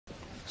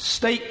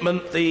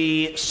Statement: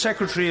 the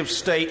Secretary of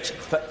State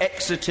for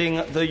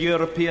exiting the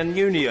European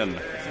Union.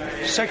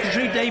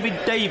 Secretary David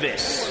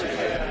Davis.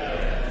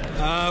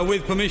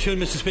 With permission,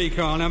 Mr.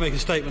 Speaker, I'll now make a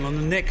statement on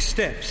the next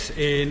steps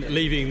in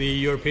leaving the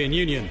European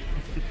Union.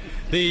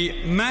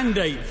 The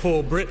mandate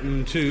for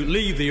Britain to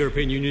leave the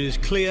European Union is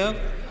clear,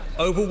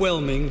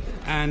 overwhelming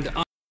and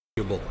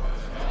unarguable.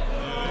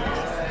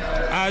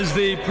 As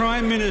the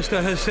Prime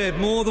Minister has said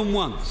more than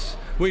once,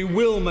 we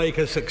will make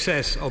a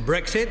success of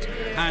Brexit,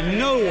 and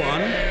no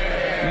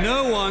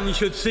one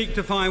should seek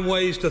to find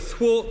ways to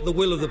thwart the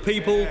will of the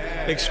people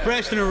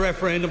expressed in a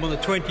referendum on the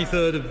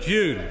 23rd of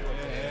June.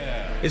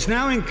 It's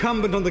now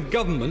incumbent on the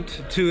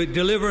government to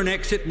deliver an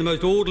exit in the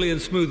most orderly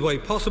and smooth way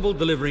possible,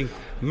 delivering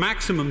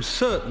maximum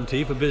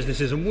certainty for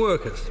businesses and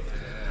workers.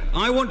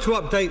 I want to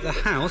update the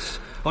House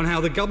on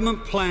how the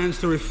government plans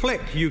to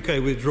reflect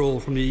UK withdrawal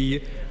from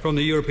the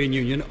European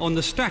Union on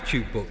the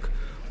statute book,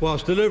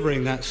 whilst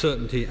delivering that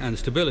certainty and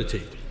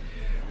stability.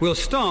 We'll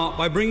start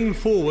by bringing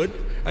forward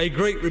a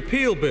Great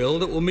Repeal Bill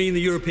that will mean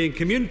the European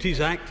Communities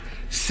Act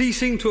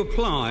ceasing to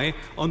apply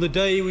on the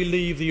day we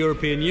leave the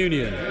European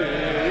Union.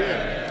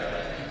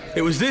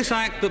 It was this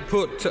act that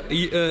put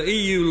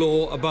EU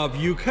law above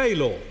UK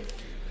law.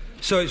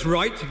 So it's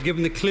right,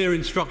 given the clear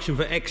instruction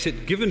for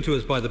exit given to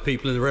us by the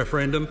people in the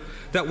referendum,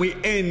 that we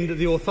end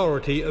the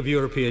authority of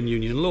European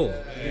Union law.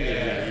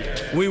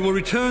 We will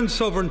return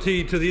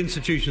sovereignty to the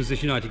institutions of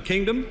this United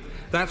Kingdom.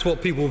 That's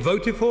what people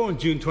voted for on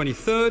June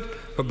 23rd,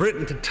 for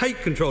Britain to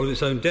take control of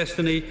its own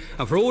destiny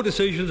and for all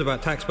decisions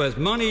about taxpayers'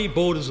 money,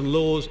 borders and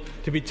laws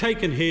to be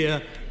taken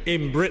here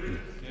in Britain.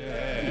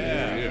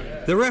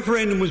 The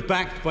referendum was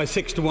backed by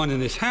 6 to 1 in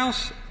this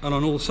House, and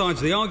on all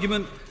sides of the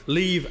argument,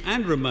 leave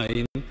and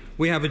remain,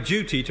 we have a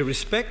duty to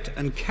respect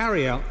and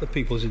carry out the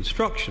people's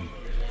instruction.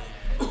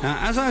 Now,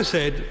 as I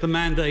said, the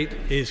mandate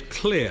is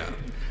clear,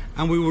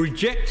 and we will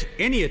reject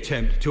any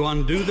attempt to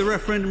undo the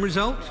referendum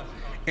result,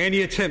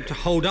 any attempt to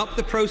hold up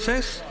the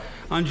process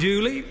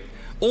unduly,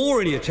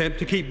 or any attempt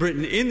to keep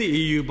Britain in the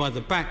EU by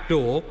the back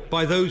door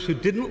by those who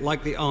didn't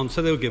like the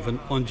answer they were given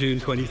on June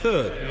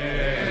 23rd.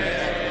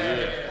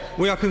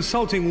 We are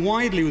consulting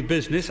widely with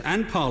business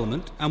and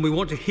Parliament, and we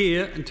want to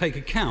hear and take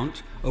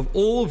account of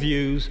all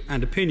views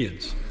and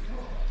opinions.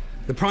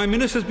 The Prime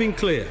Minister has been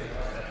clear.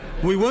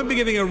 We won't be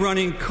giving a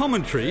running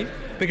commentary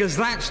because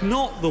that's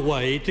not the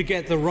way to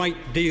get the right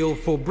deal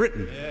for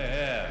Britain.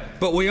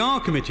 But we are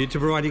committed to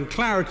providing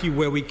clarity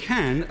where we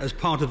can as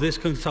part of this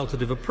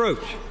consultative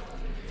approach.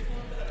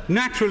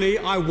 Naturally,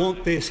 I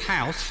want this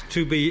House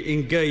to be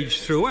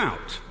engaged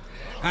throughout,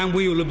 and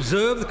we will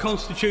observe the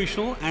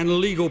constitutional and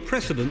legal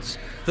precedents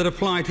that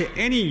apply to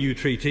any new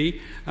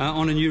treaty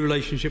on a new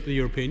relationship with the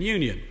European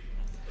Union.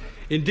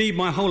 Indeed,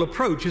 my whole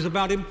approach is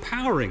about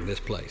empowering this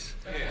place.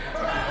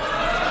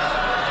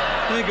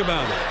 Think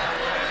about it.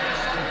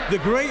 The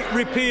Great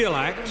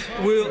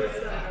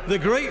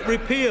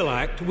Repeal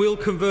Act will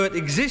convert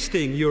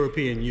existing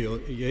European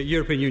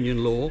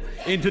Union law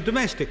into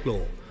domestic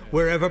law,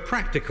 wherever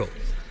practical.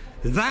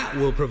 That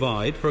will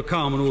provide for a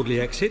calm and orderly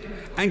exit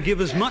and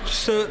give as much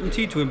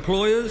certainty to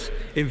employers,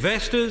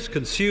 investors,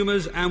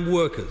 consumers and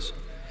workers.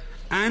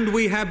 And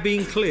we have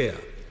been clear.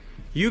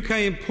 UK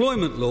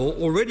employment law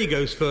already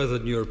goes further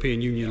than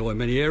European Union law in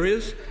many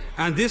areas,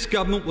 and this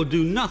government will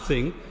do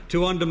nothing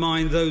to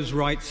undermine those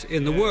rights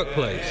in the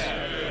workplace.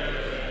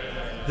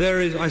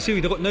 I see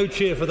we've got no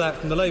cheer for that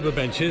from the Labour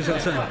benches.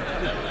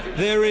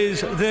 There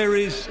is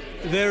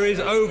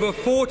over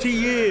 40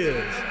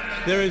 years.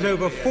 There is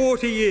over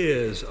 40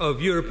 years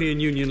of European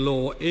Union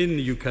law in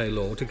UK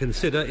law to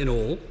consider in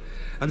all,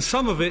 and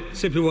some of it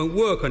simply won't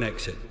work on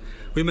exit.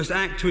 We must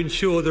act to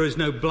ensure there is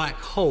no black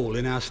hole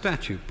in our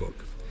statute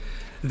book.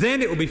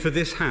 Then it will be for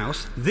this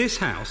House,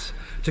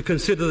 to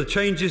consider the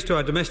changes to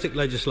our domestic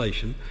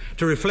legislation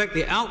to reflect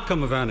the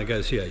outcome of our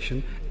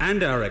negotiation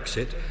and our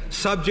exit,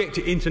 subject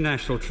to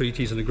international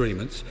treaties and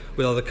agreements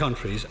with other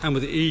countries and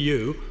with the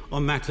EU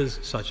on matters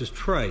such as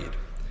trade.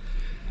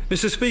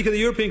 Mr. Speaker, the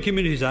European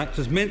Communities Act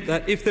has meant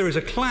that if there is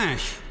a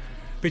clash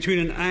between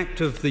an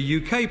act of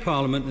the UK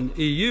Parliament and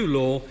EU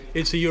law,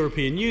 it's the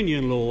European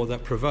Union law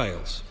that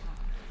prevails.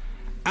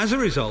 As a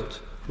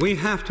result, we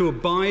have to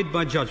abide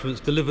by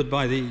judgments delivered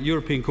by the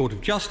European Court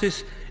of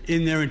Justice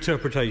in their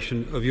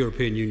interpretation of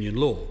European Union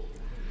law.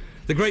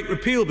 The Great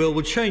Repeal Bill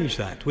will change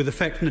that, with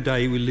effect from the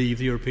day we leave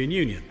the European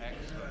Union.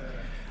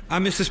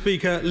 And, Mr.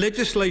 Speaker,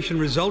 legislation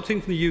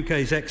resulting from the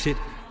UK's exit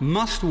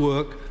must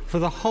work for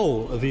the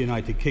whole of the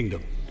United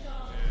Kingdom.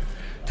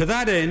 To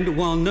that end,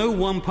 while no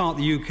one part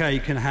of the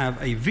UK can have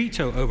a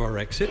veto over our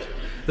exit,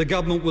 the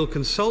government will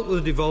consult with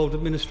the devolved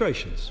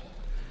administrations.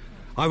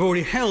 I've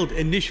already held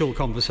initial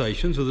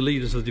conversations with the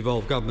leaders of the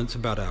devolved governments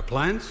about our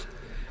plans,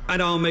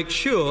 and I'll make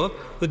sure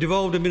the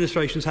devolved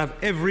administrations have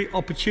every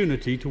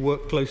opportunity to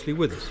work closely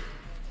with us.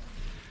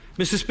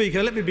 Mr.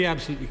 Speaker, let me be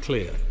absolutely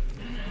clear.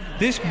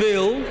 This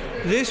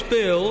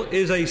bill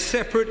is a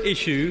separate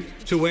issue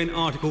to when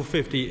Article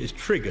 50 is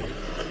triggered.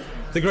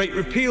 The Great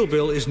Repeal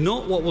Bill is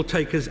not what will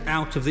take us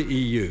out of the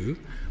EU,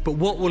 but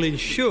what will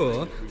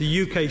ensure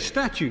the UK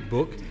statute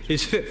book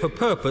is fit for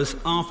purpose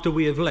after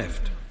we have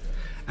left,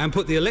 and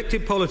put the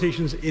elected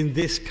politicians in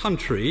this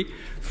country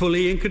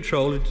fully in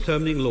control of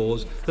determining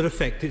laws that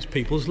affect its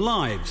people's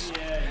lives,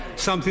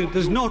 something that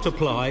does not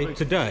apply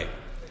today.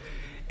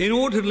 In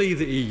order to leave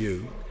the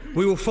EU,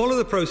 we will follow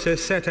the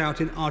process set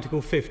out in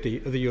Article 50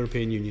 of the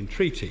European Union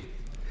Treaty.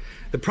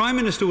 The Prime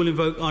Minister will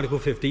invoke Article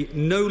 50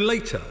 no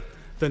later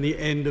than the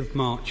end of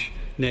March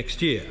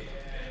next year.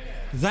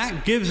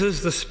 That gives us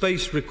the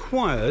space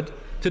required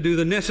to do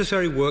the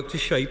necessary work to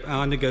shape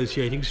our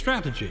negotiating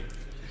strategy.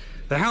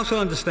 The House will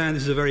understand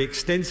this is a very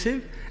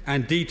extensive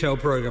and detailed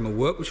programme of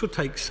work which will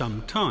take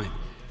some time.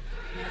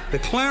 The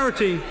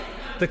clarity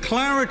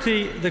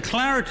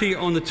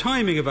on the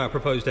timing of our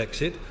proposed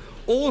exit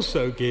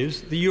also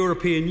gives the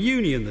European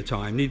Union the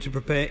time needed to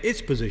prepare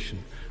its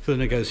position for the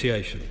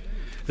negotiation.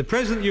 The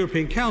President of the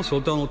European Council,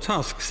 Donald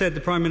Tusk, said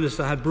the Prime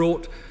Minister had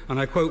brought, and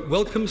I quote,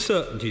 welcome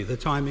certainty to the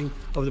timing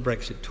of the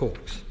Brexit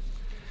talks.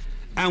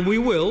 And we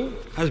will,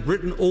 as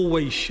Britain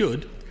always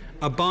should,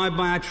 abide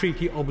by our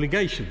treaty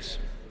obligations,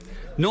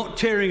 not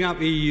tearing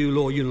up EU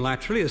law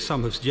unilaterally, as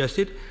some have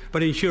suggested,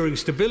 but ensuring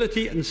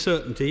stability and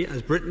certainty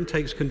as Britain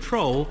takes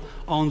control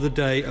on the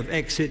day of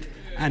exit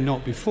and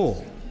not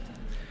before.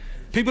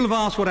 People have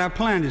asked what our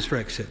plan is for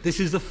exit. This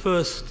is the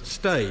first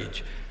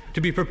stage.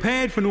 To be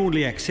prepared for an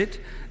orderly exit,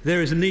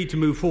 there is a need to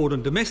move forward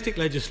on domestic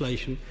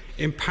legislation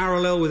in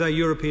parallel with our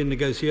European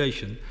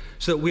negotiation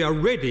so that we are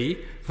ready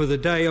for the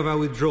day of our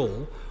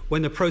withdrawal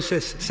when the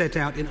process set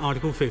out in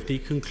Article 50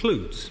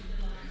 concludes.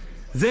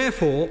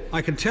 Therefore,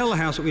 I can tell the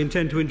House that we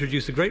intend to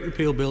introduce the Great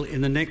Repeal Bill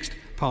in the next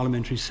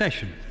parliamentary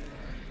session.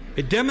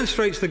 It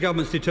demonstrates the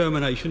government's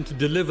determination to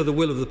deliver the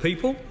will of the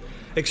people,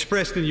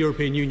 expressed in the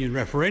European Union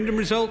referendum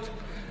result,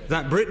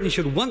 that Britain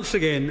should once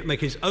again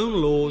make its own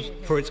laws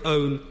for its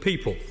own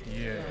people.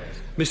 Yes.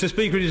 Mr.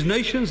 Speaker, it is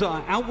nations that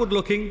are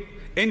outward-looking,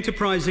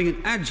 enterprising and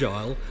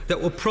agile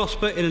that will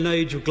prosper in an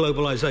age of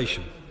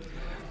globalisation.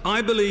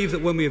 I believe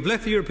that when we have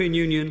left the European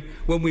Union,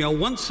 when we are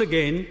once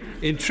again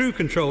in true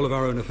control of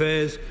our own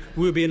affairs,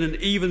 we will be in an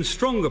even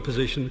stronger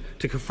position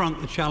to confront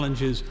the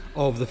challenges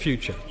of the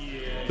future.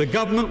 The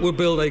government will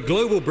build a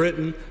global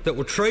Britain that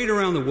will trade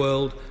around the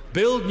world,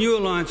 build new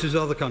alliances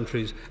with other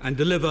countries and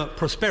deliver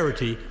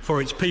prosperity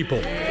for its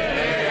people.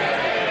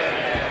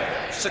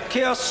 Sir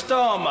Keir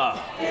Starmer.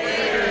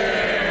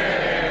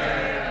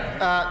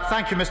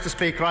 Thank you, Mr.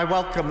 Speaker. I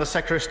welcome the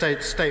Secretary of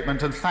State's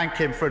statement and thank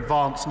him for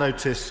advance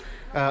notice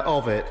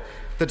of it.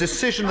 The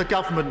decision the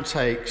government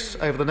takes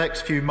over the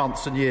next few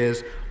months and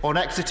years on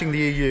exiting the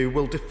EU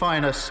will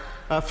define us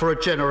for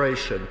a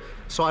generation.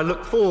 So I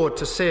look forward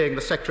to seeing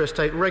the Secretary of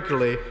State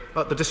regularly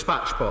at the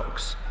dispatch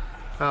box.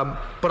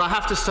 But I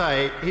have to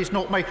say, he's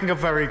not making a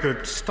very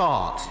good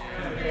start.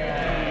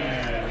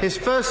 His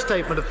first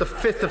statement of the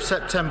 5th of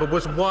September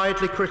was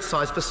widely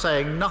criticised for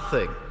saying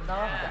nothing.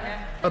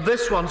 And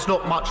this one's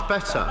not much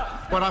better.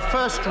 When I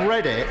first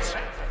read it,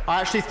 I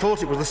actually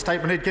thought it was the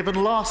statement he'd given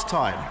last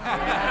time.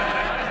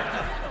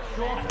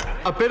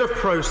 A bit of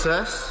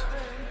process,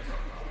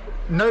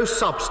 no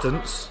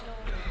substance,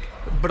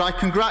 but I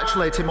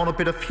congratulate him on a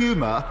bit of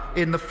humour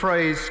in the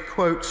phrase,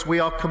 quotes, "We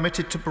are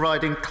committed to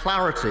providing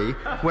clarity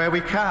where we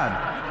can."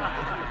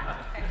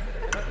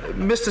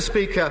 Mr.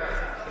 Speaker,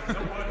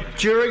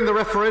 during the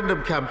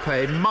referendum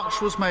campaign, much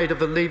was made of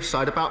the Leave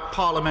side about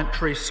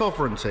parliamentary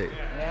sovereignty.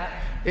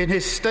 In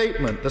his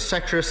statement, the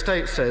Secretary of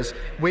State says,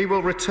 "We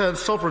will return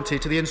sovereignty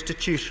to the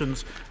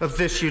institutions of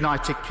this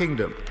United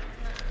Kingdom."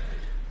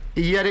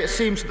 Yet it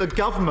seems that the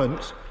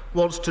government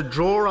wants to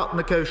draw up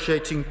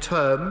negotiating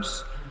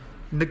terms,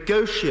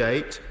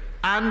 negotiate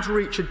and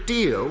reach a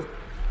deal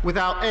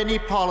without any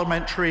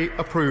parliamentary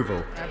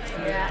approval.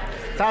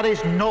 That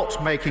is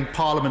not making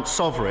Parliament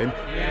sovereign.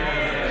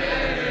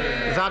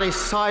 That is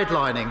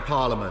sidelining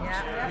Parliament.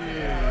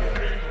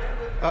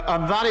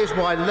 And that is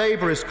why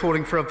Labour is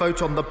calling for a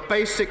vote on the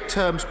basic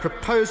terms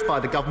proposed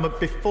by the government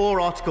before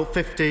Article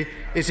 50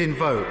 is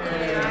invoked.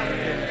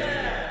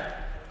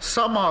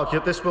 Some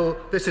argue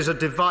this is a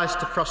device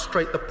to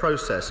frustrate the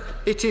process.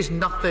 It is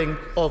nothing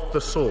of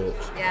the sort.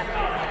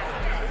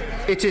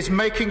 It is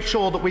making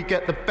sure that we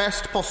get the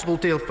best possible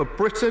deal for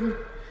Britain.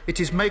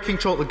 It is making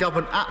sure that the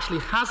government actually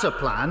has a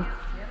plan.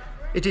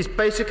 It is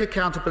basic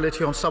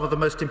accountability on some of the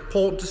most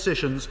important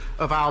decisions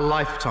of our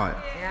lifetime.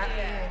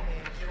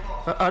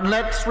 And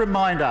let's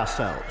remind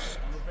ourselves,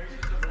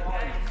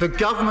 the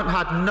government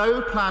had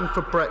no plan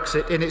for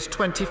Brexit in its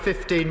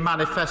 2015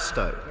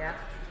 manifesto.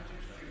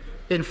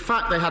 In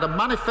fact, they had a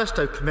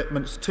manifesto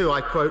commitment to,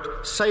 I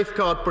quote,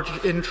 "safeguard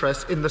British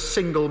interests in the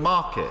single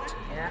market."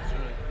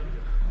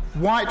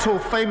 Whitehall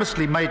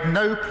famously made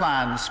no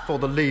plans for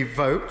the Leave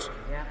vote,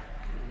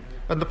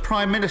 and the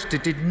Prime Minister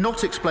did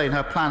not explain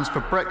her plans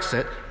for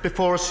Brexit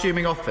before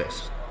assuming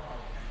office.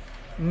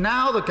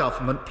 Now the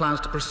government plans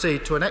to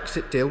proceed to an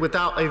exit deal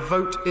without a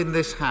vote in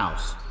this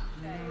House.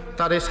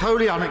 That is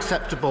wholly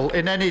unacceptable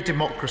in any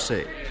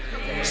democracy.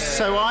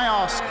 So I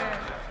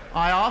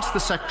ask the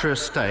Secretary of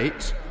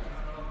State,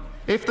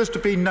 if there's to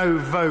be no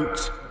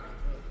vote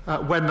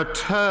when the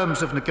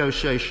terms of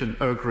negotiation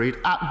are agreed,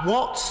 at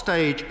what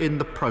stage in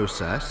the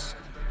process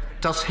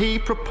does he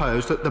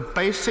propose that the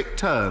basic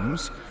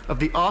terms of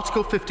the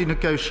Article 50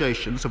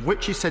 negotiations, of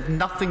which he said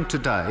nothing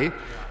today,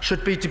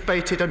 should be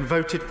debated and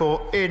voted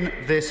for in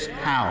this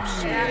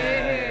House?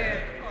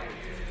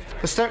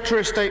 The Secretary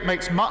of State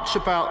makes much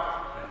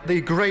about the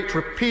Great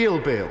Repeal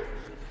Bill.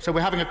 So we're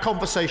having a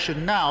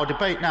conversation now, a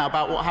debate now,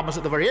 about what happens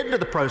at the very end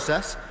of the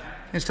process,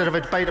 instead of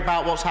a debate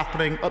about what's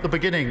happening at the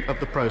beginning of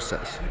the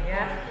process.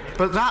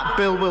 But that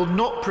bill will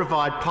not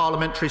provide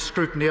parliamentary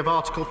scrutiny of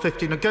Article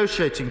 50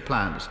 negotiating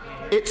plans.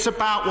 It's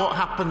about what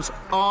happens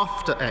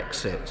after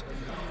exit.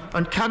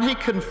 And can he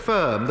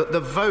confirm that the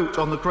vote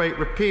on the Great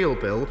Repeal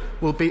Bill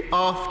will be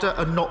after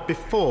and not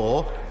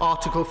before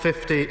Article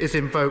 50 is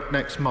invoked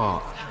next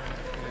March?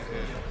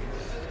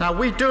 Now,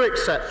 we do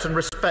accept and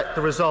respect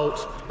the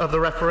result of the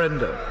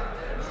referendum.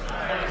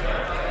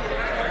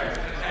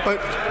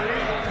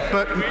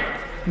 But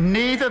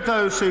neither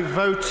those who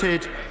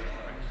voted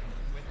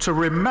to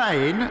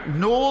remain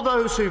nor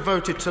those who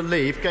voted to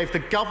leave gave the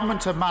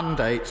government a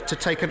mandate to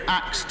take an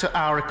axe to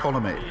our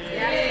economy.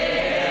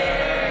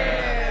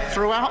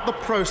 Throughout the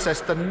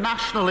process, the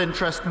national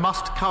interest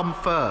must come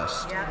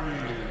first.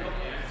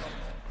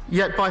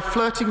 Yet by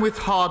flirting with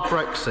hard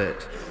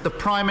Brexit, the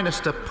Prime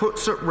Minister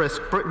puts at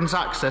risk Britain's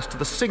access to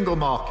the single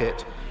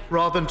market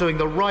rather than doing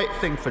the right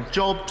thing for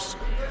jobs,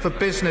 for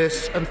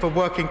business and for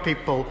working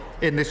people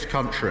in this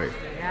country.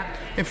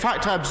 In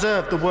fact, I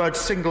observed the words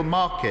single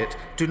market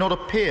do not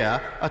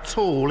appear at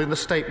all in the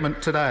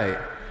statement today.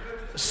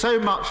 So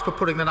much for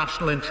putting the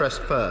national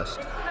interest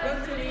first.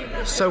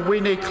 So we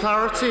need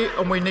clarity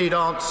and we need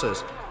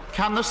answers.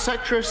 Can the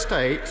Secretary of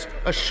State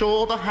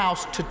assure the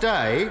House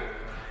today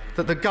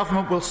that the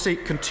government will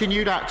seek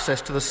continued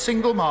access to the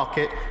single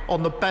market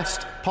on the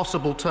best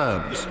possible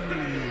terms?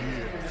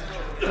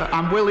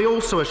 And will he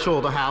also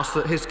assure the House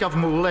that his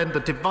government will end the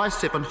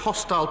divisive and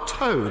hostile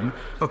tone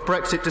of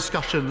Brexit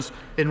discussions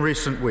in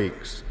recent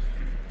weeks?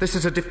 This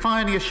is a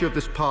defining issue of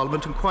this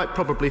Parliament and quite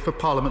probably for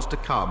Parliaments to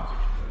come.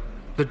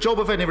 The job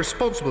of any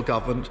responsible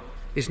government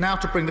is now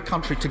to bring the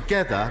country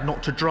together,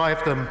 not to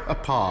drive them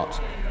apart.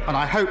 And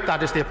I hope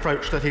that is the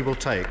approach that he will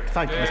take.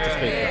 Thank you, Mr.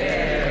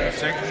 Speaker.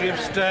 Secretary of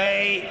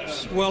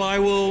State. Well, I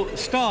will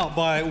start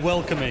by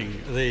welcoming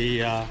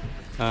the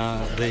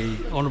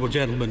honourable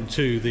gentleman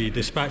to the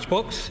dispatch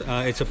box.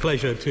 It's a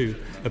pleasure to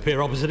appear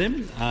opposite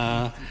him.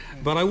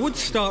 But I would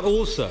start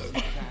also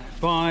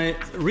by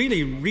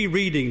really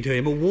rereading to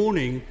him a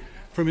warning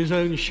from his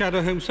own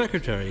Shadow Home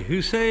Secretary,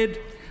 who said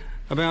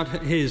about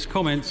his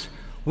comments,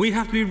 "We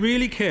have to be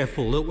really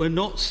careful that we're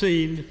not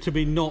seen to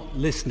be not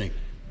listening.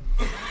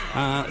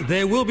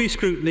 There will be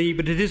scrutiny,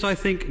 but it is, I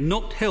think,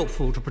 not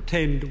helpful to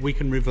pretend we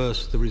can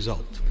reverse the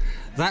result."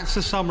 That's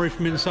a summary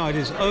from inside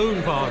his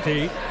own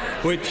party,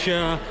 which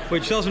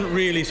doesn't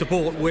really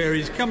support where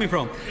he's coming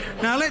from.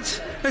 Now let's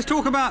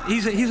talk about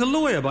he's a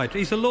lawyer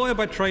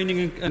by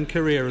training and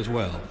career as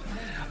well.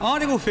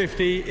 Article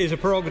 50 is a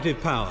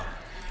prerogative power.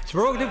 It's a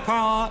prerogative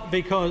power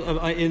because,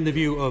 in the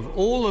view of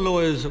all the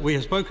lawyers that we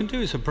have spoken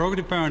to, it's a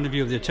prerogative power in the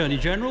view of the Attorney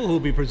General, who will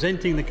be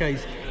presenting the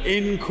case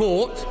in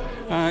court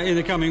in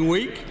the coming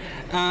week,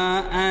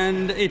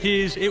 and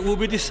it will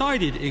be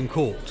decided in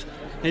court.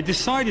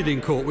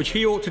 Which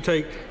he ought to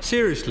take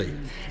seriously.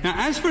 Now,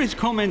 as for his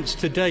comments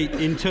to date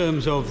in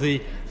terms of the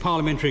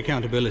parliamentary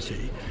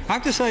accountability, I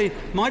have to say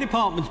my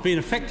department's been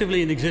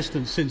effectively in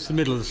existence since the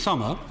middle of the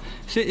summer.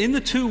 So in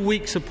the 2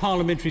 weeks of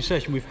parliamentary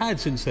session we've had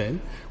since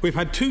then, we've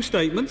had 2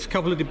 statements, a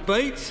couple of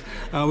debates.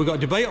 We've got a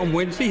debate on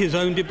Wednesday, his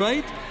own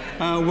debate.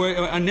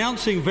 We're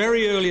announcing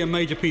very early a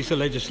major piece of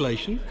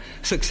legislation.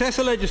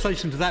 Successor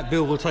legislation to that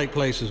bill will take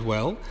place as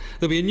well.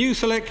 There'll be a new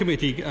select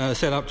committee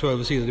set up to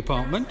oversee the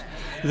department.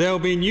 There'll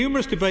be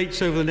numerous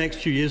debates over the next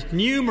few years,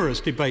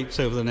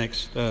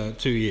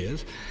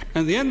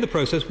 And at the end of the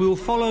process, we will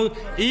follow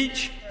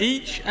each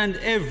and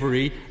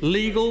every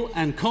legal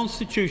and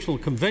constitutional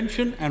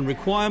convention and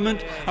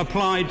requirement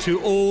applied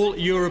to all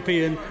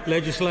European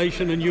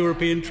legislation and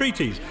European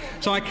treaties.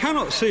 So I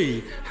cannot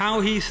see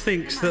how he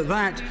thinks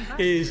that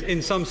is,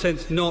 in some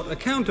sense, not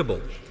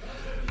accountable.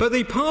 But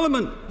the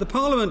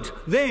Parliament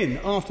then,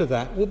 after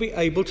that, will be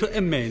able to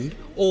amend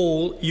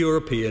all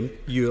European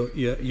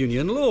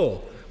Union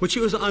law, which he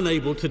was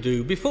unable to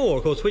do before,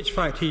 of course, which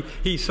fact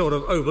he sort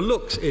of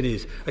overlooks in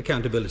his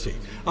accountability.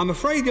 I'm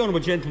afraid the honourable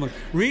gentleman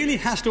really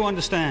has to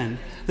understand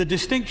the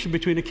distinction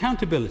between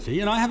accountability,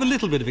 and I have a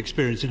little bit of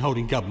experience in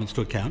holding governments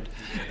to account,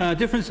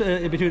 difference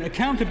between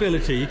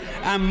accountability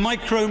and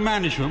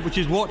micromanagement, which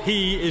is what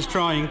he is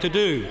trying to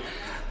do.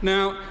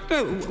 Now,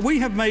 we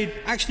have made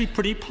actually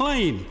pretty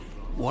plain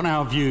what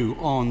our view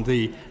on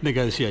the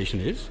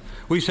negotiation is.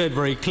 We said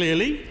very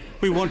clearly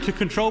we want to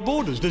control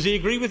borders. Does he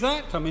agree with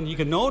that? I mean, he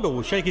can nod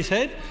or shake his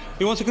head.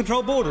 He wants to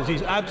control borders.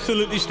 He's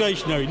absolutely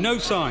stationary. No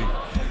sign.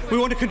 We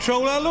want to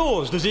control our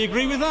laws. Does he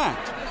agree with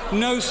that?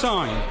 No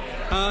sign.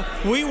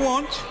 We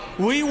want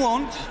We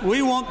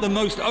want the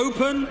most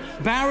open,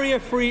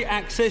 barrier-free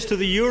access to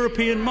the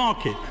European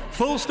market.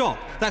 Full stop.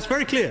 That's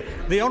very clear.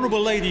 The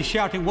honourable lady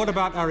shouting, what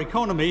about our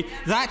economy?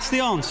 That's the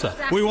answer.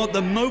 Exactly. We want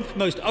the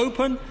most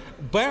open,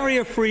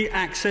 barrier-free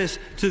access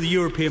to the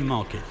European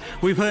market.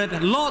 We've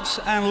heard lots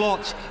and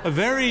lots of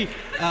very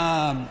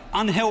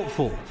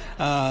unhelpful,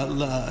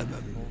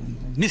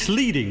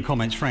 misleading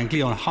comments,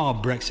 frankly, on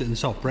hard Brexit and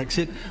soft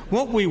Brexit.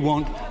 What we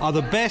want are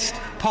the best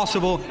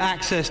possible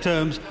access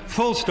terms,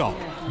 full stop.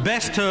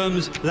 Best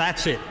terms,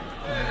 that's it.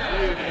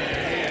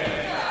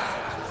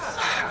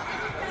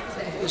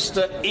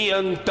 Mr.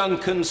 Ian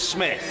Duncan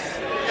Smith.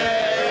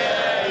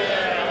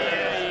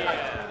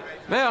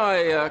 May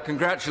I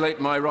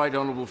congratulate my right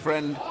honourable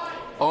friend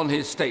on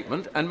his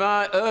statement, and may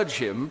I urge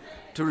him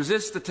to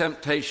resist the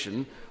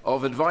temptation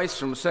of advice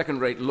from a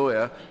second-rate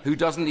lawyer who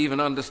doesn't even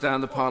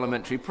understand the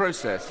parliamentary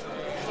process.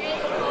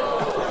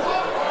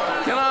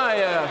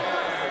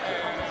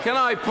 Can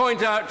I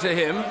point out to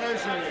him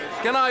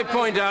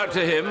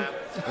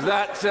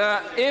that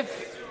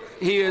if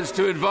he is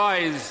to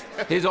advise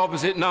his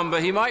opposite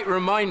number, he might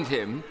remind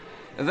him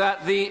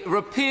that the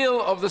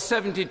repeal of the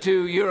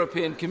 72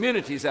 European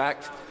Communities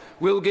Act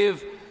will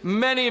give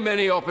many,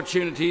 many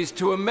opportunities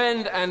to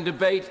amend and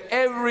debate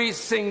every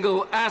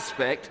single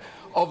aspect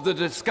of the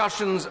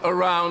discussions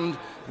around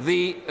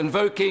the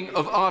invoking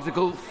of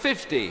Article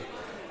 50.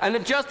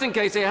 And just in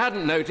case they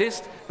hadn't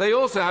noticed, they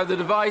also have the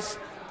device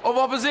of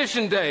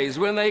opposition days,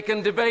 when they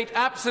can debate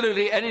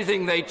absolutely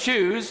anything they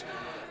choose,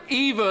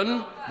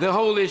 even the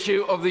whole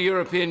issue of the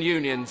European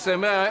Union. So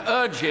may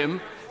I urge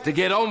him to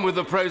get on with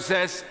the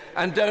process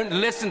and don't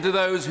listen to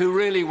those who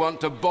really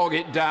want to bog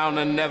it down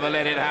and never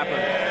let it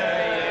happen.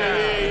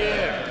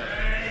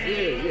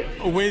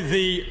 With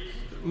the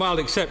mild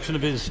exception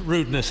of his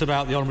rudeness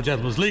about the honourable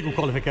gentleman's legal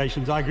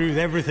qualifications, I agree with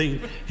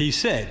everything he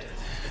said.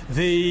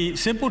 The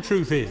simple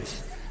truth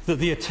is that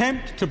the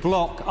attempt to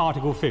block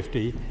Article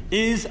 50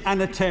 is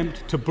an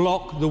attempt to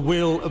block the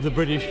will of the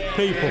British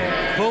people.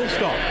 Full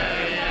stop.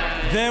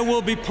 There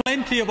will be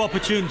plenty of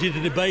opportunity to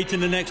debate in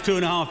the next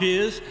 2.5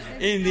 years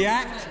in the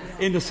Act,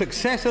 in the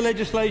successor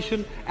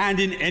legislation,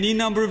 and in any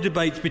number of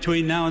debates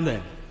between now and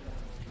then.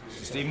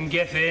 Stephen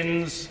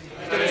Giffins.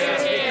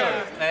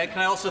 Can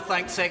I also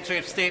thank the Secretary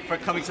of State for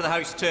coming to the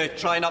House to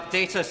try and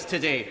update us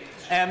today?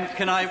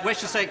 Can I wish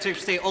the Secretary of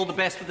State all the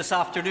best for this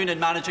afternoon in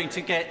managing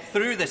to get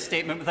through this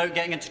statement without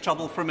getting into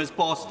trouble from his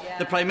boss,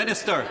 the Prime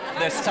Minister,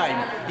 this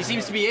time? He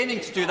seems to be aiming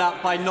to do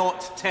that by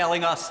not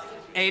telling us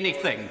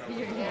anything.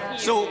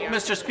 So,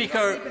 Mr.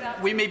 Speaker,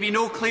 we may be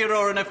no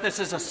clearer on if this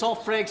is a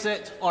soft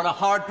Brexit or a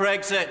hard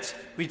Brexit.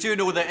 We do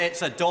know that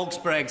it's a dog's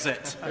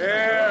Brexit.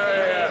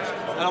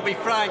 And I'll be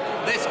frank,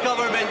 this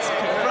government's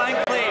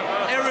frankly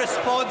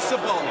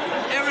irresponsible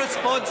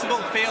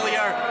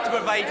failure to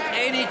provide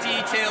any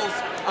details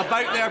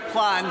about their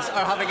plans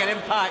are having an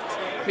impact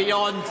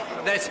beyond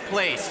this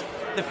place.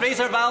 The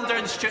Fraser-Valdner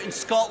Institute in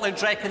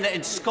Scotland reckon that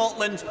in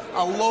Scotland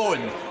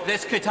alone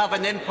this could have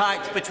an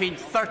impact between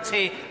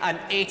 30 and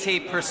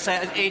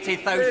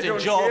 80,000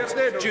 jobs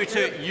due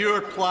to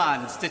your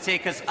plans to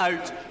take us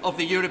out of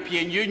the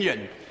European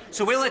Union.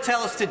 So will it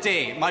tell us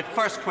today, my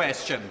first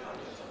question,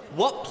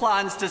 what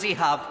plans does he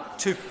have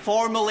to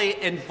formally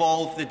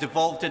involve the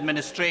devolved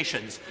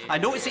administrations? I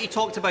noticed that he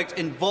talked about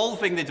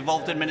involving the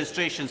devolved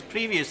administrations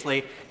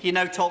previously. He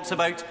now talks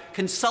about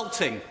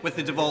consulting with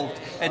the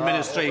devolved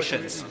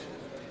administrations.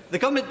 The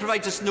government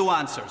provides us no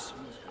answers.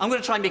 I'm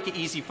going to try and make it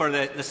easy for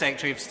the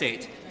Secretary of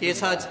State. He has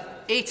had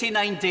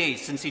 89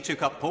 days since he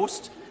took up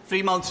post,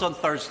 3 months on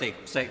Thursday,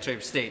 Secretary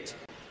of State.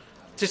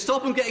 To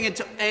stop him getting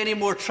into any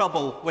more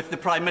trouble with the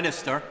Prime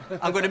Minister,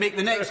 I'm going to make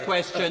the next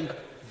question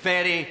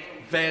very,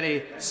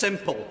 very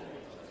simple.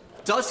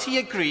 Does he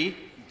agree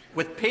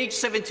with page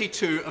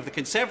 72 of the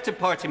Conservative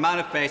Party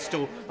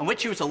manifesto, on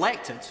which he was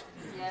elected,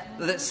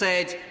 that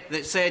said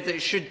that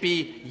it should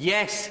be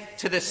yes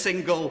to the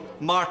single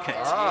market?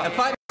 In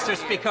fact, Mr.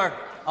 Speaker,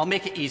 I'll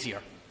make it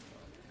easier.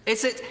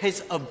 Is it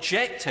his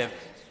objective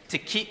to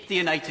keep the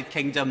United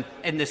Kingdom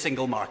in the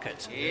single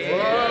market?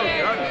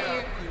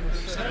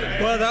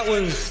 Well, that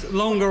was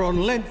longer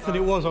on length than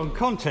it was on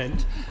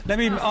content. Let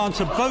me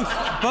answer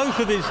both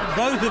of his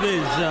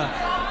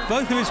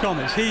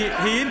comments. He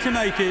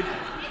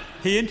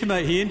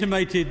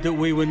intimated that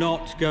we were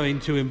not going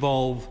to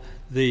involve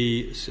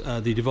the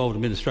devolved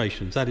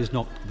administrations. That is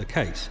not the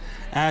case,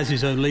 as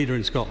his own leader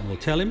in Scotland will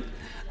tell him.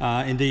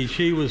 Indeed,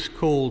 she was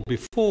called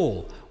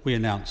before we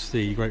announced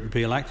the Great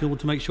Repeal Act in order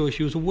to make sure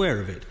she was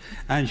aware of it.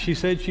 And she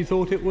said she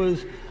thought it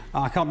was,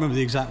 I can't remember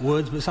the exact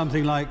words, but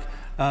something like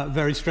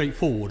very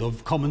straightforward,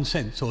 of common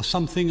sense, or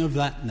something of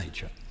that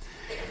nature.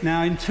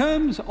 Now, in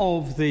terms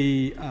of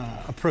the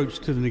approach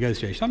to the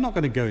negotiation, I'm not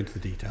going to go into the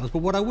details, but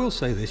what I will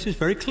say this is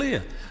very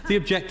clear. The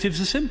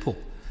objectives are simple.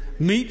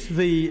 Meet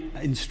the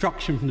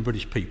instruction from the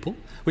British people,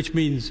 which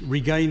means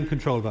regain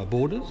control of our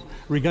borders,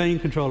 regain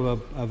control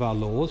of our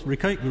laws,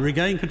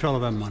 regain control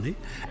of our money,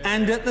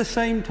 and at the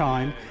same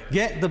time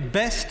get the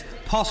best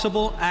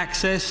possible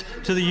access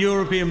to the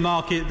European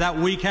market that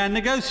we can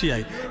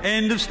negotiate.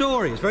 End of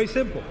story. It's very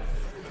simple.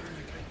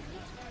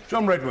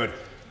 John Redwood.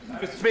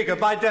 Mr. Speaker,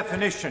 by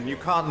definition, you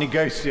can't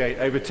negotiate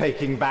over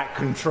taking back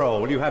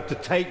control. You have to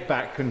take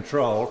back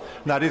control.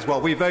 And that is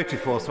what we voted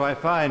for. So I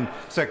find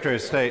Secretary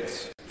of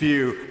State's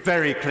view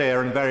very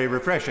clear and very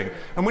refreshing.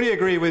 And will you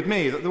agree with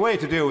me that the way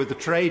to deal with the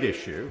trade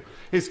issue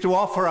is to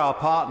offer our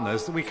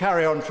partners that we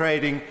carry on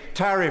trading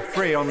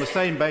tariff-free on the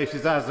same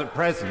basis as at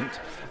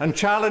present and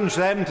challenge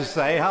them to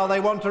say how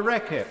they want to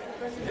wreck it?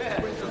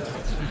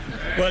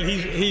 Well,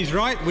 he's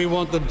right. We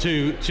want them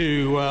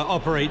to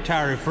operate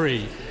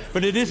tariff-free.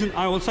 But it isn't,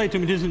 I will say to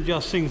him, it isn't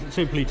just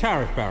simply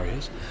tariff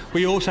barriers.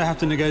 We also have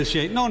to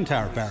negotiate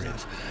non-tariff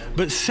barriers.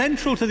 But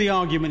central to the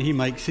argument he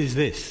makes is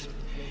this.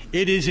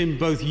 It is in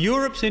both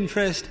Europe's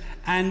interest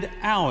and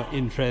our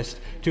interest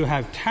to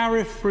have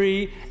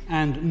tariff-free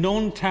and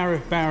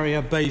non-tariff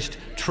barrier-based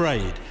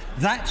trade.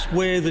 That's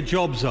where the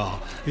jobs are.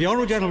 The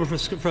honourable gentleman for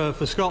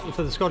Scotland,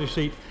 for the Scottish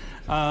seat,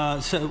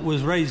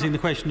 was raising the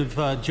question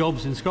of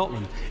jobs in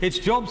Scotland. It's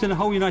jobs in the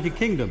whole United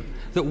Kingdom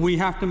that we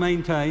have to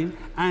maintain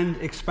and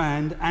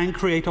expand and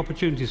create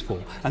opportunities for.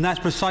 And that's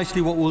precisely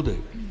what we'll do.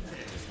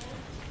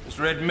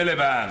 Mr. Ed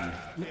Miliband.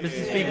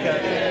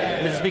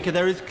 Mr. Speaker,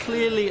 there is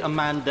clearly a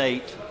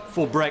mandate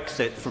for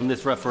Brexit from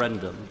this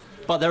referendum,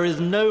 but there is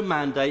no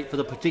mandate for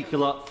the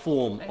particular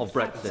form of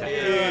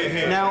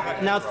Brexit.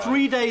 Now,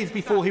 3 days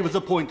before he was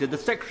appointed, the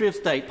Secretary of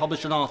State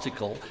published an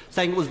article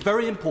saying it was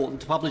very important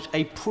to publish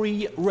a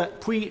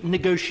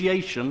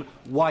pre-negotiation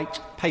white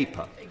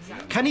paper.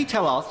 Can he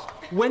tell us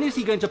when is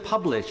he going to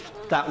publish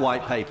that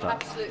white paper?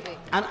 Absolutely.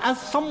 And as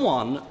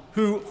someone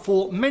who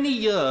for many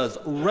years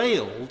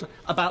railed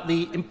about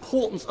the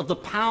importance of the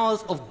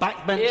powers of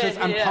backbenchers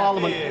and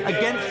Parliament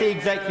against the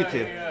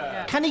executive,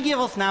 can he give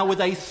us now, with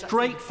a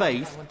straight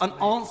face, an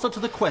answer to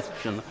the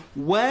question,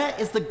 where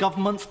is the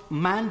government's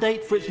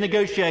mandate for its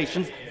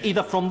negotiations,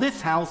 either from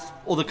this House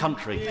or the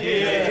country?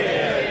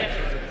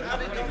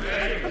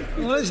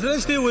 Well,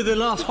 let's deal with the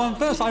last one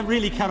first. I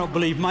really cannot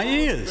believe my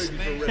ears.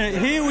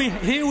 Here we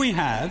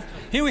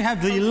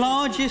have the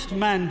largest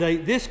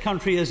mandate this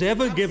country has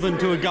ever given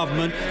to a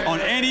government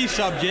on any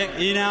subject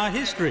in our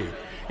history.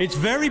 It's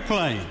very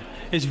plain.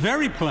 It's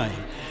very plain.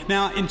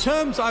 Now, in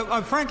terms,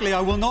 frankly, I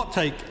will not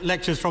take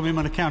lectures from him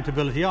on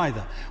accountability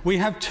either. We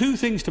have two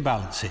things to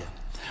balance here.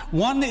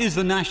 One is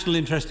the national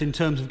interest in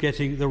terms of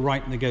getting the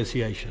right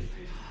negotiation.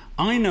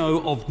 I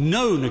know of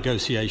no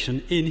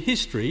negotiation in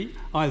history,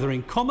 either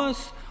in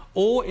commerce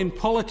or in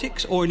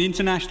politics or in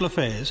international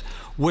affairs,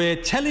 where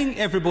telling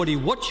everybody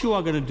what you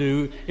are going to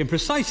do in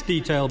precise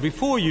detail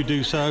before you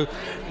do so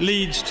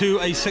leads to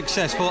a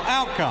successful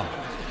outcome.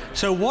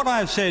 So what I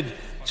have said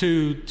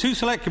to two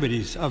select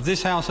committees of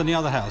this House and the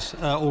other House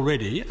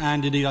already,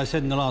 and indeed I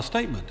said in the last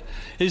statement,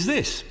 is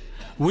this.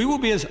 We will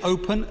be as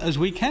open as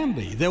we can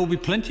be. There will be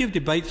plenty of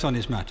debates on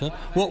this matter.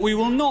 What we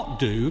will not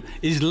do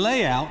is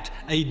lay out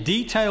a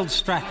detailed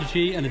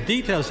strategy and a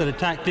detailed set of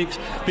tactics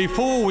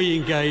before we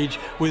engage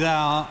with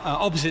our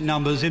opposite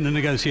numbers in the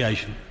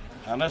negotiation.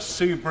 Anna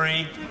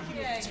Soubry.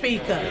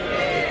 Speaker,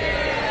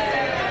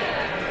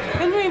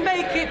 can we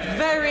make it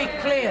very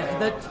clear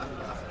that,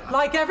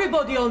 like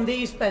everybody on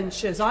these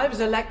benches, I was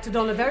elected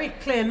on a very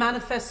clear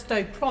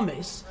manifesto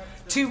promise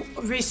to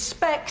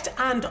respect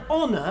and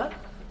honour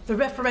the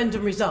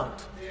referendum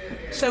result.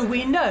 So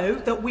we know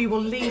that we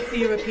will leave the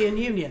European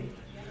Union.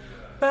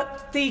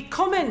 But the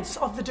comments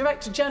of the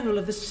Director General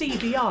of the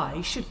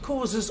CBI should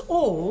cause us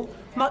all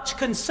much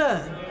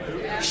concern.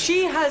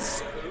 She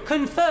has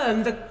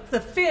confirmed the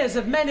fears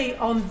of many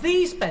on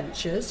these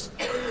benches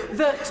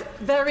that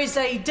there is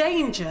a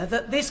danger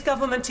that this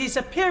government is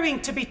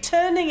appearing to be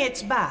turning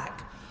its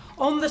back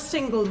on the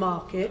single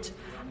market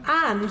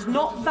and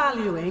not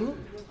valuing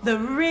the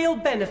real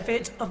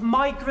benefit of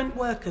migrant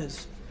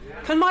workers.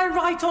 Can my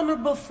right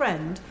honourable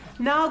friend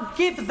now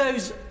give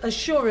those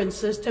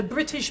assurances to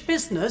British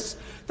business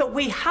that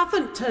we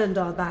haven't turned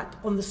our back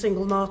on the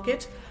single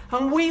market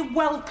and we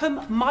welcome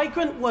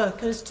migrant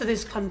workers to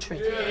this country?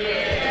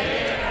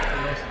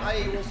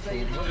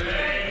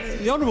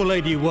 The Honourable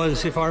Lady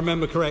was, if I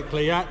remember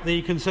correctly, at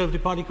the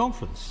Conservative Party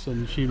conference,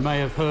 and she may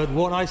have heard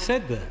what I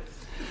said there.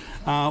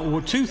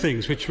 Two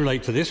things which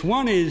relate to this.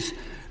 One is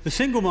the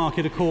single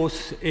market, of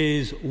course,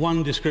 is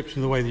one description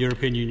of the way the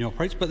European Union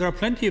operates, but there are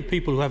plenty of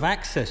people who have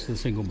access to the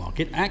single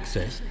market,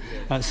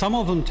 some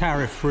of them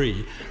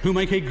tariff-free, who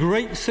make a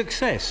great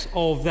success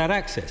of that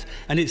access.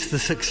 And it's the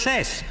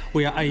success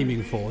we are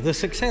aiming for,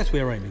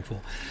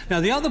 Now,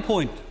 the other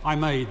point I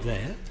made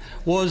there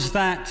was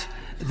that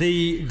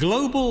the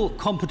global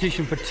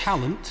competition for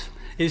talent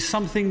is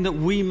something that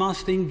we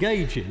must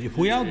engage in. If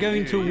we are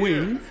going to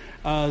win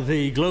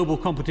the global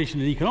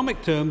competition in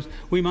economic terms,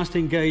 we must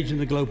engage in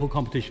the global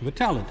competition for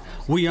talent.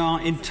 We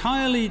are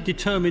entirely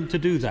determined to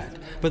do that.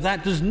 But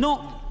that does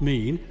not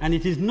mean, and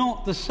it is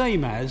not the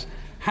same as,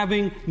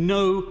 having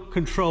no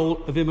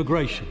control of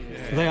immigration.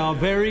 They are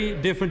very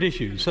different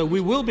issues. So we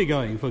will be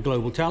going for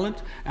global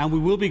talent, and we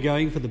will be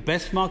going for the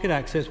best market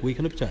access we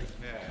can obtain.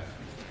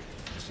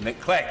 Mr. Nick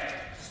Clegg.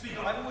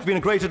 I've been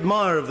a great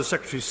admirer of the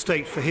Secretary of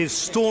State for his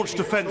staunch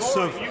defence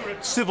of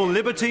civil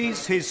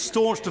liberties, his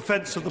staunch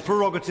defence of the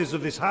prerogatives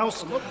of this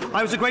House.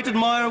 I was a great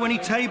admirer when he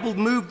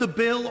moved the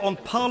bill on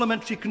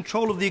parliamentary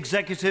control of the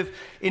executive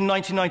in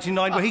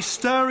 1999, where he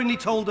stirringly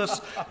told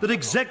us that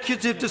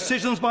executive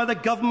decisions by the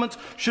government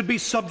should be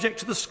subject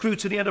to the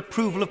scrutiny and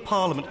approval of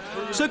Parliament.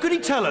 So could he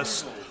tell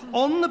us,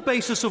 on the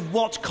basis of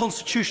what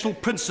constitutional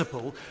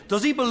principle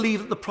does he believe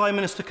that the Prime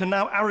Minister can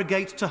now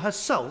arrogate to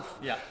herself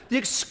the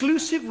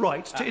exclusive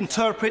right to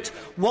interpret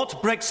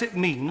what Brexit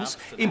means,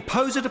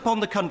 impose it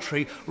upon the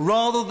country,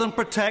 rather than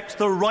protect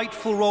the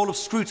rightful role of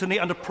scrutiny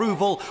and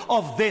approval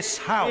of this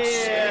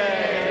House?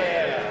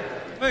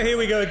 Well, here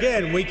we go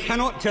again. We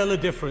cannot tell the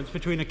difference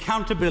between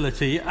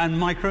accountability and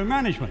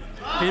micromanagement.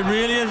 It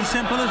really is as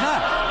simple as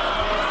that.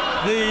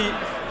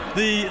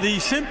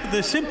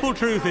 The simple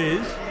truth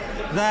is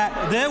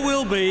that there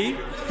will be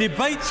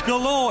debates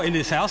galore in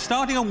this House,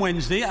 starting on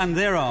Wednesday and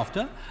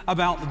thereafter,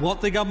 about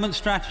what the government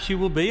strategy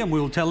will be, and we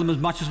will tell them as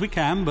much as we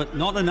can, but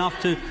not enough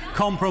to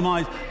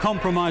compromise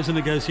the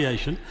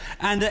negotiation.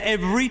 And at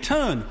every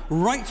turn,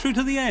 right through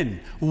to the end,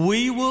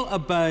 we will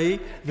obey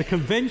the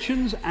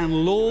conventions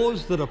and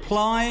laws that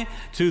apply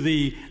to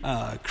the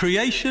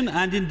creation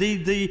and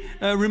indeed the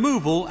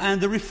removal and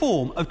the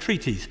reform of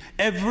treaties.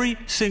 Every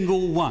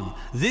single one.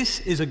 This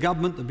is a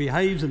government that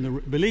behaves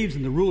and believes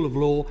in the rule of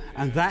law,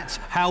 and that's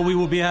how we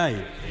will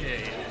behave.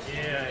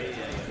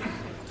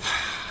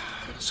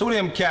 Sir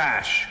William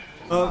Cash.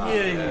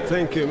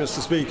 Thank you, Mr.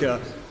 Speaker.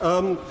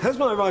 Has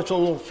my right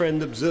honourable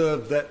friend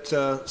observed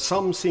that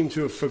some seem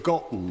to have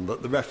forgotten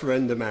that the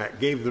Referendum Act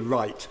gave the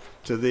right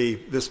to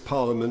this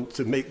Parliament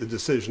to make the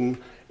decision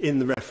in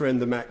the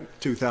Referendum Act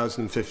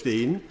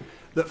 2015,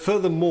 that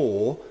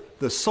furthermore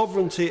the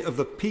sovereignty of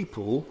the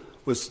people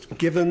was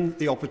given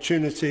the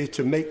opportunity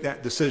to make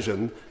that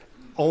decision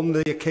on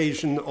the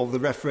occasion of the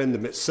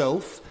referendum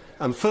itself,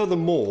 and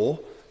furthermore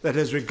that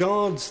as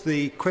regards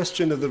the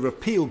question of the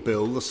repeal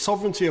bill, the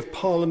sovereignty of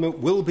Parliament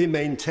will be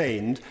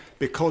maintained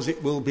because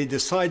it will be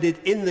decided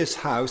in this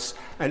House,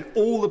 and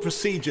all the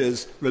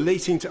procedures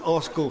relating to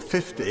Article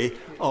 50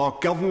 are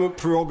government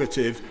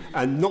prerogative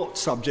and not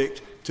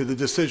subject to the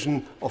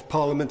decision of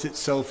Parliament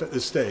itself at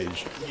this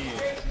stage.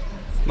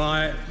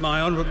 My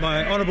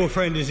honourable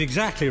friend is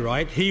exactly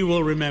right. He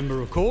will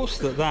remember, of course,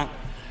 that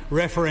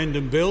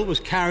referendum bill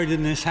was carried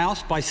in this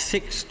House by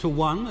 6 to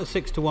 1, a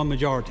 6 to 1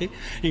 majority,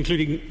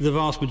 including the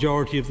vast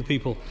majority of the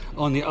people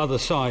on the other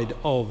side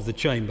of the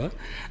chamber.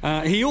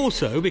 He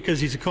also, because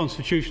he's a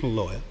constitutional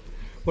lawyer,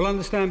 will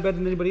understand better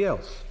than anybody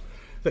else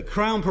that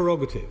Crown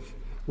prerogative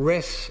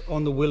rests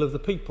on the will of the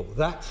people.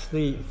 That's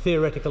the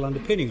theoretical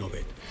underpinning of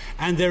it.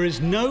 And there is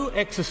no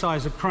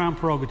exercise of Crown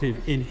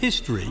prerogative in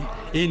history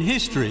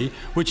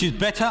which is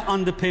better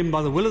underpinned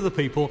by the will of the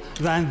people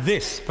than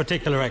this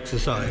particular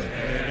exercise.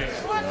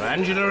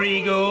 Angela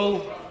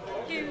Regal.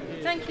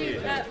 Thank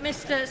you,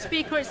 Mr.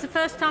 Speaker. It's the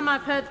first time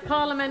I've heard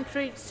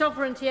parliamentary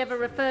sovereignty ever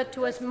referred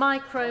to as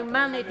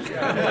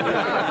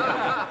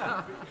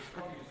micromanagement.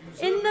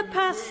 In the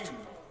past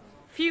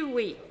few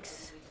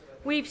weeks,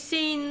 we've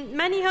seen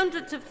many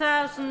hundreds of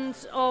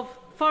thousands of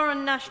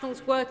foreign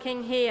nationals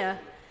working here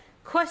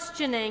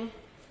questioning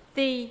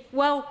the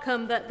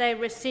welcome that they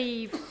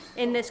receive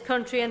in this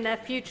country and their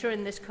future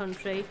in this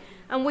country.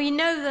 And we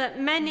know that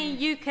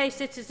many UK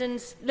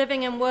citizens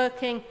living and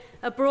working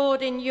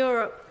abroad in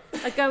Europe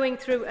are going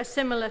through a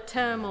similar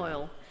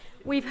turmoil.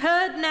 We've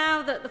heard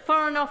now that the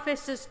Foreign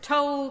Office has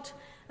told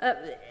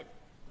the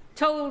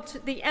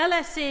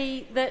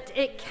LSE that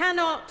it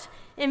cannot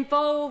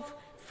involve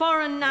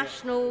foreign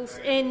nationals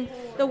in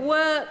the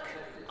work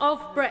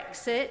of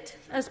Brexit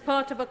as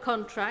part of a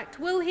contract.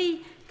 Will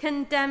he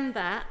condemn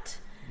that?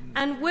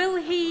 And will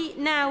he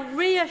now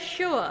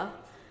reassure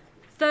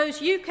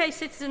those UK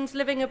citizens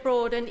living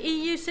abroad and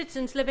EU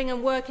citizens living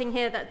and working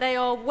here that they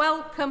are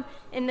welcome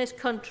in this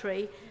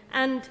country,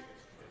 and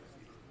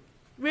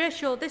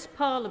reassure this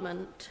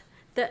Parliament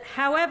that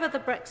however the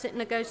Brexit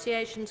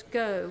negotiations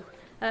go,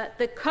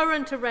 the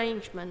current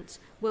arrangements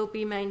will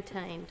be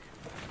maintained?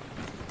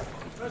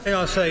 The thing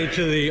I'll say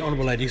to the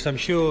honourable lady, because I'm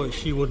sure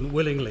she wouldn't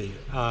willingly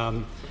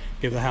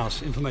give the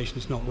House information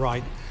that's not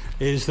right,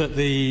 is that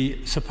the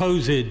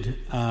supposed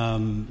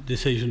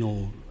decision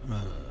or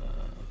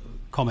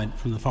comment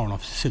from the Foreign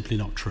Office is simply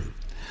not true.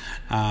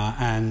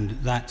 And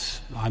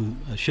I'm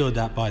assured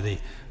that by the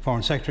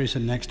Foreign Secretary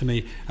sitting next to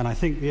me, and I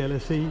think the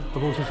LSE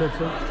have also said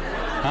so.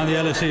 And the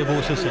LSE have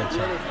also said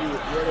so.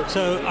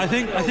 So I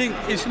think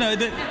it's I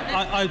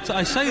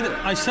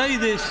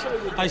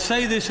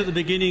say this at the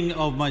beginning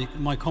of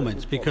my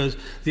comments because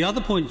the other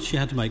point she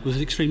had to make was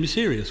an extremely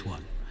serious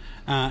one,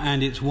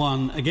 and it's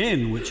one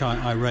again which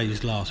I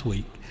raised last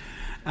week.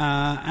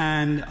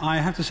 And I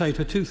have to say to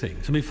her two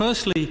things. I mean,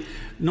 firstly,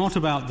 not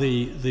about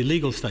the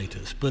legal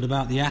status, but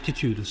about the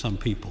attitude of some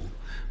people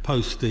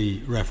post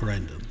the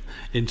referendum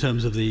in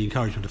terms of the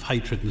encouragement of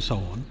hatred and so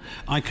on.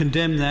 I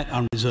condemn that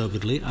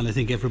unreservedly, and I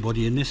think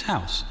everybody in this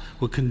House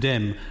will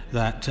condemn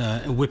that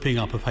whipping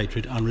up of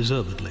hatred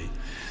unreservedly.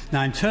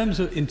 Now, in terms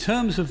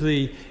of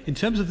the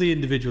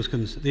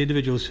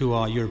individuals who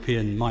are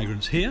European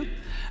migrants here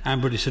and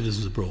British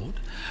citizens abroad,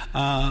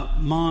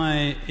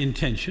 my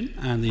intention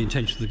and the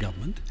intention of the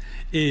government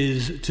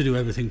is to do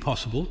everything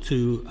possible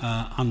to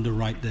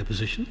underwrite their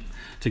position,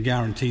 to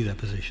guarantee their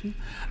position,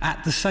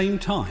 at the same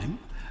time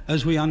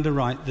as we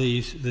underwrite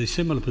the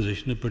similar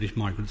position of British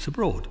migrants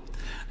abroad.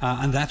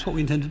 And that's what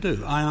we intend to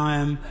do. I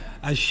am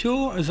as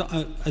sure as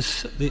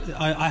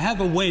I have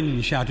a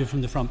when shouted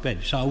from the front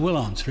bench, so I will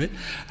answer it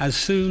as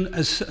soon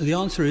as the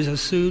answer is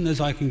as soon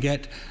as I can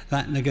get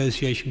that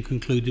negotiation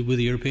concluded with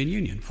the European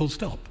Union. Full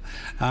stop.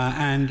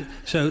 And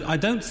so I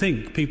don't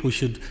think people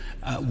should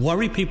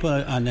worry people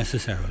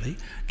unnecessarily,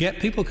 get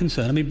people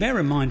concerned. I mean, bear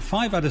in mind,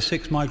 5 out of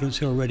 6 migrants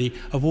who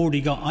have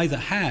already got either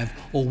have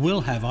or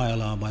will have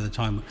ILR by the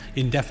time,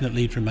 indefinite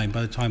leave to remain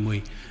by the time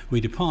we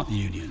depart the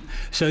Union.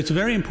 So it's a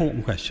very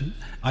important question.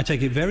 I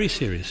take it very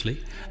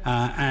seriously,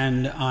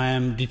 and I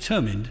am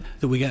determined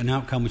that we get an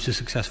outcome which is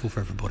successful for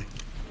everybody.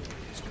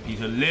 Mr.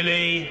 Peter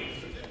Lilly.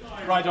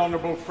 Right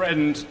Honourable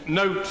friend,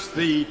 note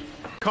the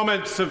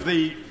comments of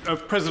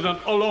President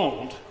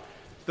Hollande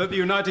that the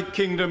United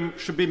Kingdom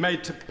should be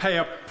made to pay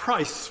a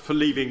price for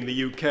leaving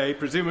the UK,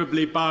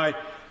 presumably by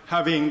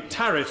having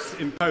tariffs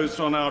imposed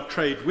on our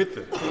trade with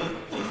them.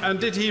 And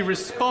did he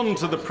respond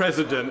to the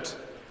President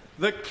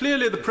that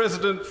clearly the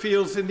President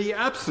feels in the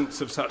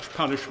absence of such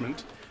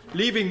punishment,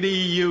 leaving the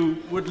EU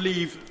would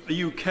leave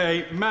the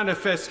UK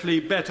manifestly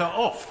better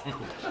off,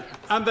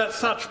 and that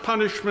such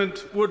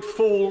punishment would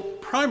fall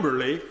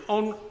primarily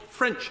on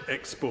French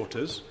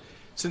exporters,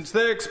 since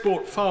they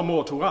export far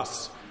more to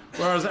us,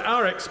 whereas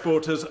our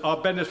exporters are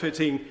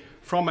benefiting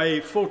from a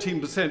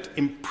 14%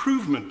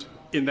 improvement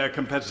in their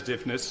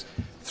competitiveness,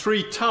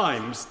 3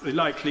 times the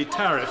likely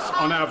tariffs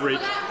on average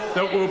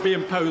that will be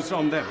imposed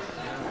on them.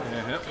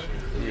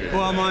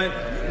 Well,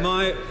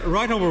 my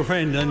right honourable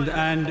friend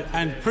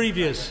and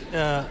previous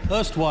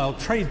erstwhile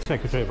Trade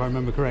Secretary, if I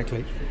remember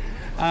correctly,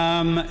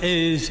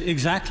 is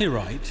exactly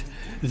right.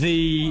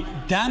 The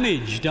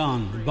damage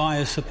done by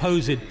a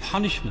supposed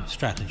punishment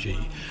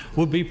strategy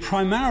would be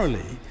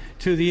primarily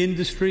to the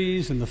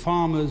industries and the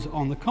farmers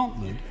on the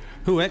continent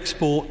who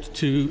export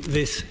to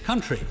this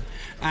country.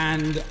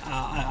 And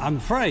I'm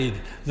afraid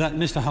that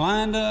Mr.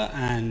 Hollander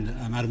and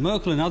Madam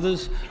Merkel and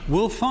others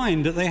will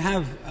find that they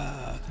have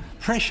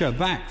pressure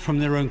back from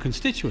their own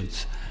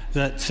constituents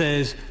that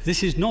says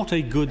this is not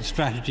a good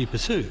strategy to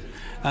pursue.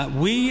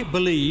 We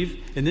believe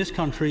in this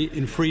country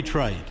in free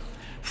trade.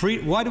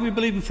 Why do we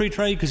believe in free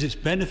trade? Because it's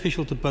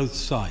beneficial to both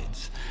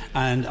sides.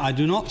 And I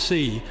do not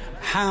see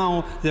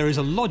how there is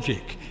a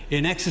logic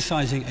in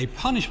exercising a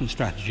punishment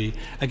strategy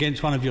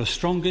against one of your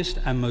strongest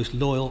and most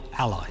loyal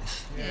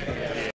allies.